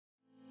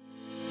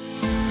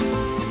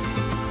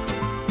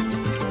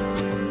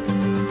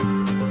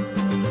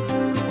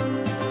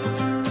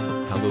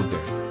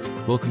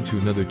Welcome to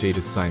another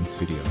data science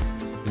video.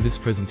 In this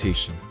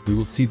presentation, we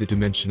will see the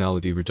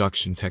dimensionality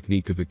reduction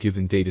technique of a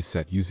given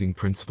dataset using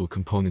principal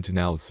component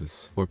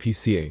analysis, or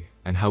PCA,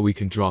 and how we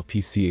can draw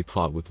PCA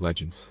plot with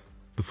legends.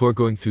 Before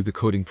going through the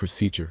coding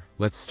procedure,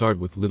 let's start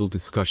with little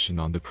discussion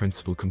on the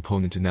principal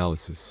component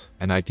analysis,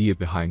 an idea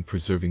behind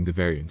preserving the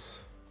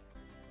variance.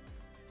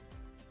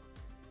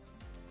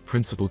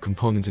 Principal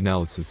component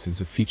analysis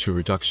is a feature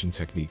reduction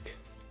technique.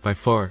 By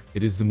far,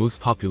 it is the most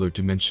popular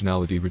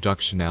dimensionality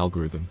reduction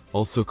algorithm,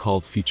 also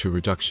called feature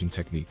reduction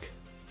technique.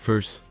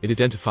 First, it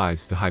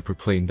identifies the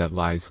hyperplane that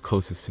lies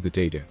closest to the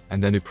data,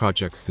 and then it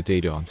projects the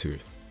data onto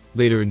it.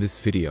 Later in this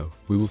video,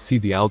 we will see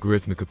the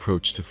algorithmic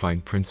approach to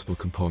find principal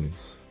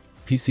components.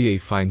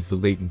 PCA finds the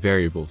latent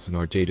variables in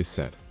our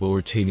dataset, while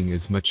retaining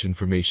as much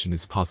information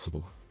as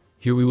possible.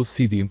 Here we will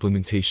see the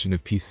implementation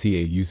of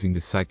PCA using the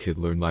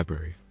Scikit-Learn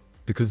library.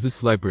 Because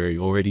this library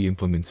already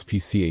implements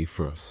PCA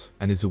for us,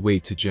 and is a way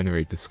to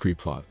generate the scree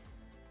plot.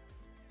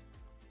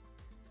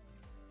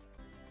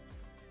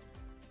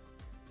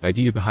 The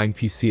idea behind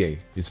PCA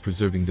is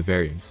preserving the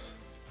variance.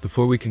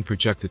 Before we can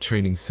project the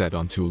training set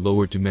onto a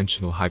lower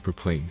dimensional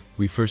hyperplane,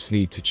 we first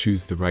need to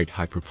choose the right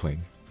hyperplane.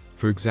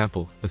 For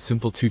example, a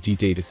simple 2D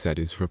dataset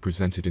is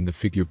represented in the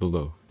figure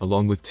below,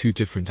 along with two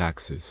different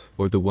axes,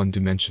 or the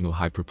one-dimensional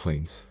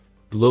hyperplanes.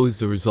 Below is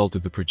the result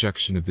of the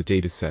projection of the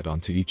dataset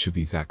onto each of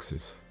these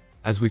axes.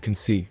 As we can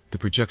see, the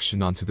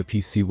projection onto the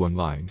PC1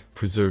 line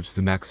preserves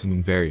the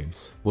maximum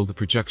variance, while the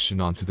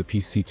projection onto the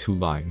PC2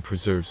 line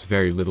preserves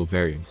very little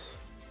variance.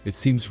 It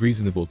seems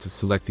reasonable to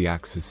select the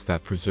axis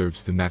that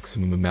preserves the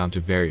maximum amount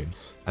of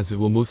variance, as it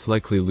will most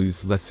likely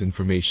lose less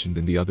information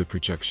than the other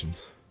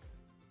projections.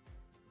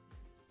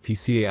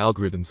 PCA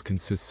algorithms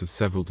consists of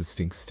several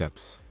distinct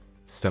steps.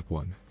 Step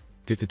 1.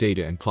 Get the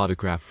data and plot a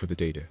graph for the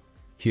data.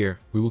 Here,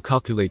 we will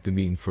calculate the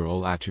mean for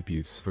all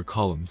attributes for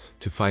columns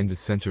to find the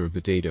center of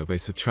the data by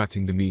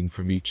subtracting the mean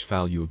from each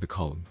value of the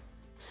column.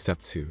 Step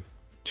 2.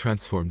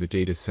 Transform the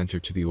data center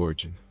to the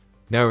origin.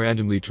 Now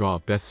randomly draw a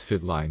best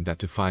fit line that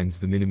defines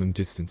the minimum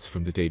distance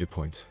from the data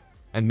point.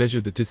 And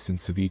measure the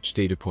distance of each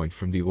data point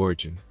from the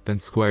origin,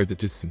 then square the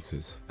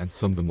distances, and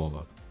sum them all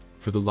up.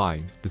 For the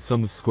line, the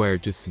sum of square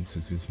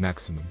distances is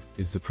maximum,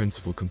 is the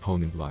principal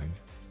component line.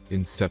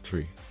 In Step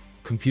 3.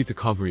 Compute the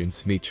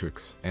covariance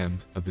matrix,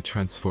 M, of the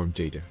transformed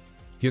data.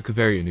 Here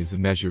covariance is a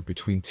measure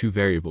between two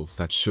variables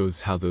that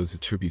shows how those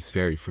attributes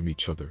vary from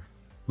each other.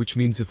 Which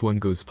means if one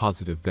goes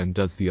positive, then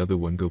does the other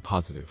one go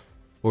positive?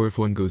 Or if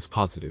one goes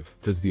positive,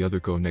 does the other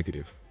go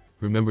negative?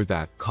 Remember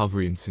that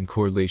covariance and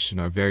correlation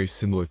are very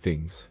similar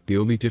things. The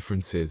only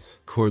difference is,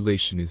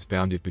 correlation is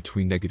bounded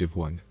between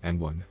 -1 and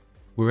 1.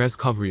 Whereas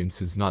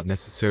covariance is not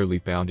necessarily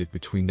bounded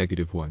between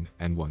 -1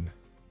 and 1.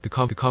 The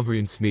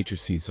covariance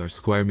matrices are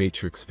square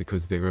matrix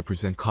because they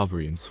represent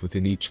covariance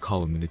within each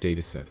column in a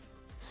dataset.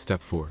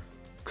 Step 4.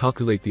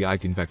 Calculate the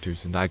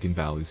eigenvectors and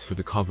eigenvalues for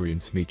the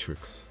covariance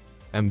matrix.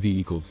 MV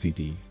equals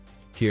VD.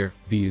 Here,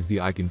 V is the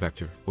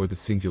eigenvector, or the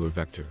singular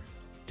vector.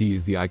 D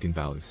is the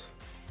eigenvalues.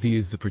 V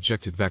is the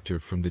projected vector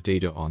from the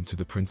data onto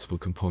the principal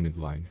component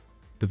line.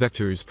 The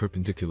vector is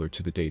perpendicular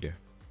to the data.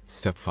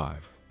 Step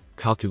 5.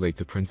 Calculate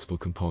the principal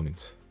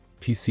component.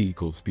 PC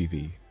equals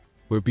BV.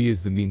 Where B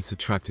is the mean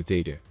subtracted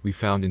data we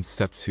found in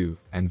Step 2,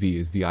 and V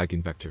is the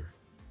eigenvector.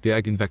 The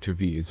eigenvector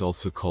V is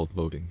also called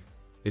loading.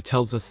 It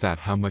tells us that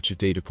how much a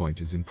data point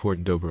is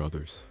important over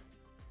others.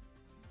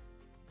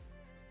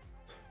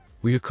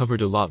 We have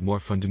covered a lot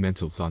more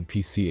fundamentals on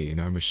PCA in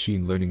our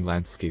Machine Learning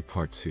Landscape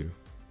Part 2.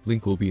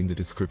 Link will be in the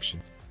description.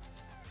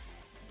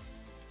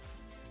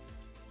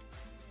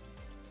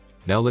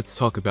 Now let's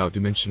talk about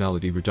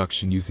dimensionality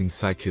reduction using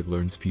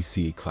Scikit-Learn's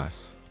PCA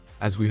class.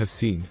 As we have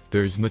seen,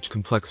 there is much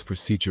complex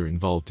procedure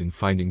involved in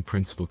finding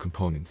principal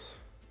components.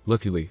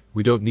 Luckily,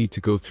 we don't need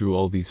to go through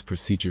all these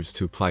procedures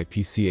to apply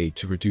PCA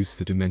to reduce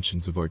the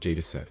dimensions of our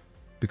dataset.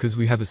 Because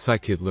we have a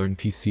Scikit-Learn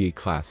PCA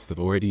class that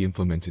already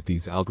implemented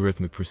these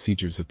algorithmic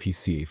procedures of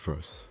PCA for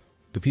us.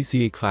 The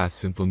PCA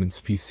class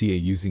implements PCA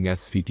using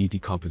SVD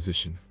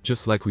decomposition,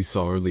 just like we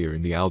saw earlier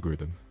in the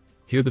algorithm.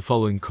 Here the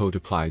following code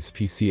applies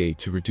PCA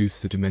to reduce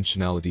the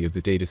dimensionality of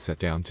the dataset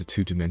down to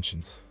 2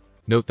 dimensions.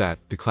 Note that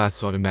the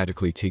class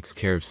automatically takes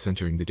care of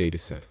centering the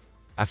dataset.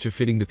 After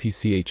fitting the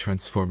PCA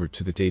transformer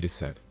to the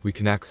dataset, we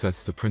can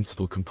access the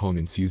principal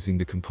components using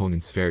the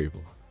components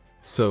variable.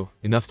 So,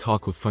 enough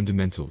talk with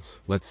fundamentals,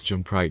 let's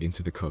jump right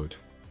into the code.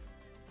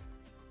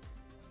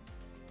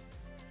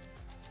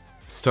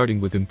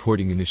 Starting with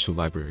importing initial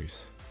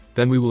libraries.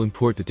 Then we will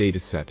import the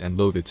dataset and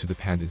load it to the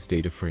pandas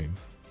data frame.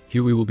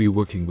 Here we will be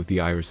working with the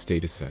iris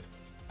dataset.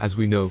 As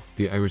we know,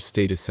 the iris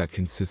dataset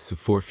consists of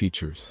 4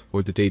 features,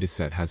 or the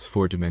dataset has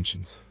 4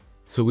 dimensions.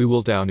 So we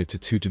will down it to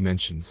 2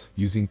 dimensions,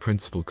 using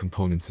principal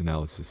components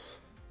analysis,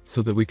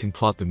 so that we can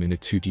plot them in a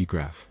 2D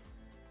graph.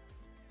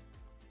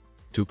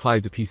 To apply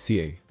the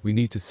PCA, we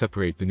need to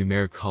separate the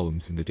numeric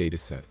columns in the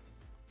dataset.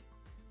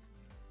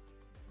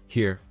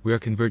 Here, we are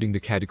converting the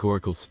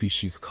categorical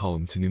species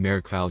column to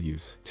numeric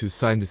values, to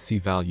assign the C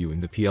value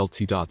in the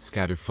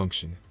plt.scatter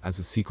function, as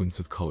a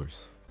sequence of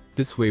colors.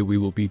 This way we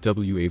will be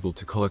able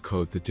to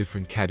color-code the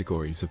different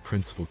categories of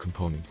principal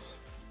components.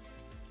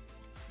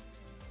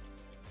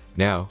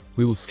 Now,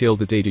 we will scale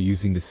the data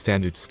using the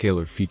standard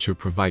scaler feature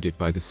provided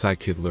by the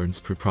Scikit-Learn's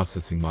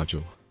preprocessing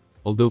module.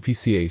 Although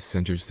PCA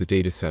centers the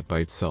dataset by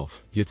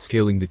itself, yet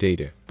scaling the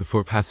data,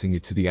 before passing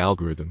it to the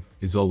algorithm,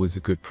 is always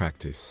a good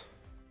practice.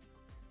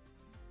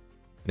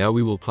 Now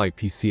we will apply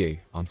PCA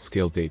on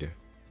scaled data.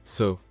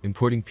 So,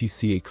 importing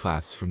PCA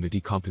class from the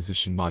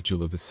decomposition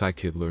module of the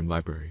Scikit-Learn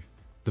library.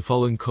 The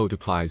following code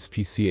applies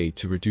PCA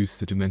to reduce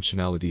the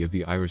dimensionality of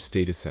the iris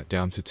dataset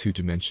down to 2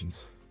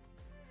 dimensions.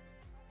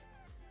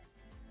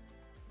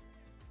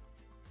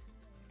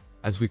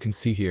 As we can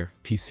see here,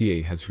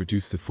 PCA has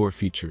reduced the 4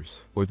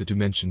 features, or the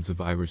dimensions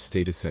of iris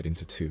dataset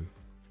into 2.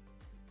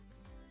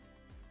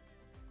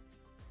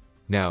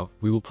 Now,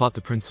 we will plot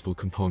the principal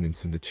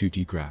components in the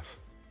 2D graph.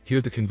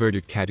 Here the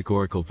converted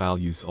categorical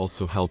values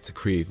also help to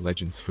create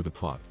legends for the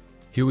plot.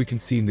 Here we can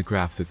see in the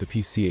graph that the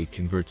PCA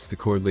converts the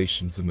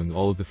correlations among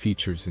all of the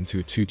features into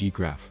a 2D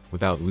graph,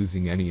 without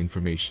losing any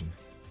information.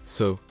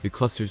 So, it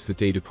clusters the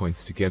data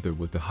points together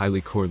with the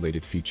highly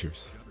correlated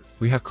features.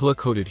 We have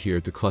color-coded here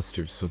the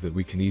clusters so that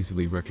we can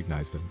easily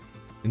recognize them.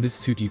 In this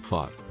 2D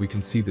plot, we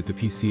can see that the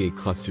PCA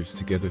clusters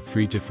together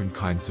 3 different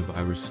kinds of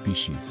iris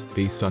species,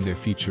 based on their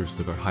features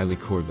that are highly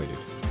correlated.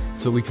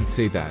 So we can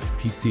say that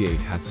PCA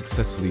has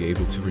successfully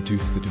able to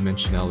reduce the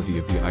dimensionality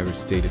of the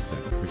iris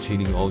dataset,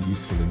 retaining all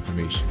useful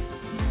information.